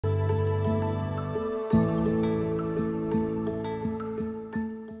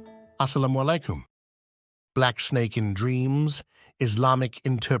Assalamu alaikum. Black snake in dreams, Islamic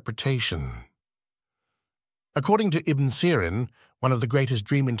interpretation. According to Ibn Sirin, one of the greatest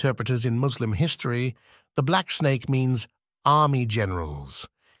dream interpreters in Muslim history, the black snake means army generals.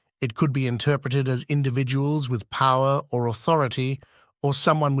 It could be interpreted as individuals with power or authority, or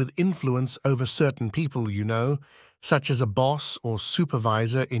someone with influence over certain people you know, such as a boss or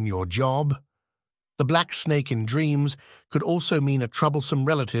supervisor in your job. The black snake in dreams could also mean a troublesome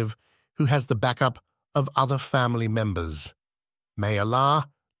relative who has the backup of other family members. May Allah,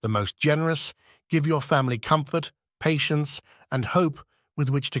 the most generous, give your family comfort, patience, and hope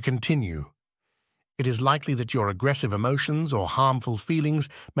with which to continue. It is likely that your aggressive emotions or harmful feelings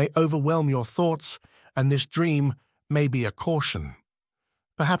may overwhelm your thoughts, and this dream may be a caution.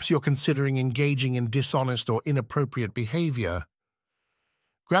 Perhaps you're considering engaging in dishonest or inappropriate behavior.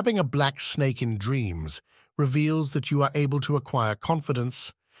 Grabbing a black snake in dreams reveals that you are able to acquire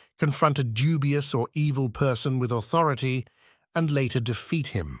confidence, confront a dubious or evil person with authority, and later defeat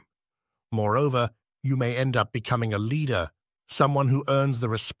him. Moreover, you may end up becoming a leader, someone who earns the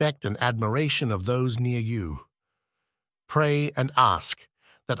respect and admiration of those near you. Pray and ask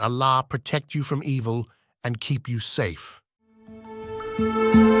that Allah protect you from evil and keep you safe.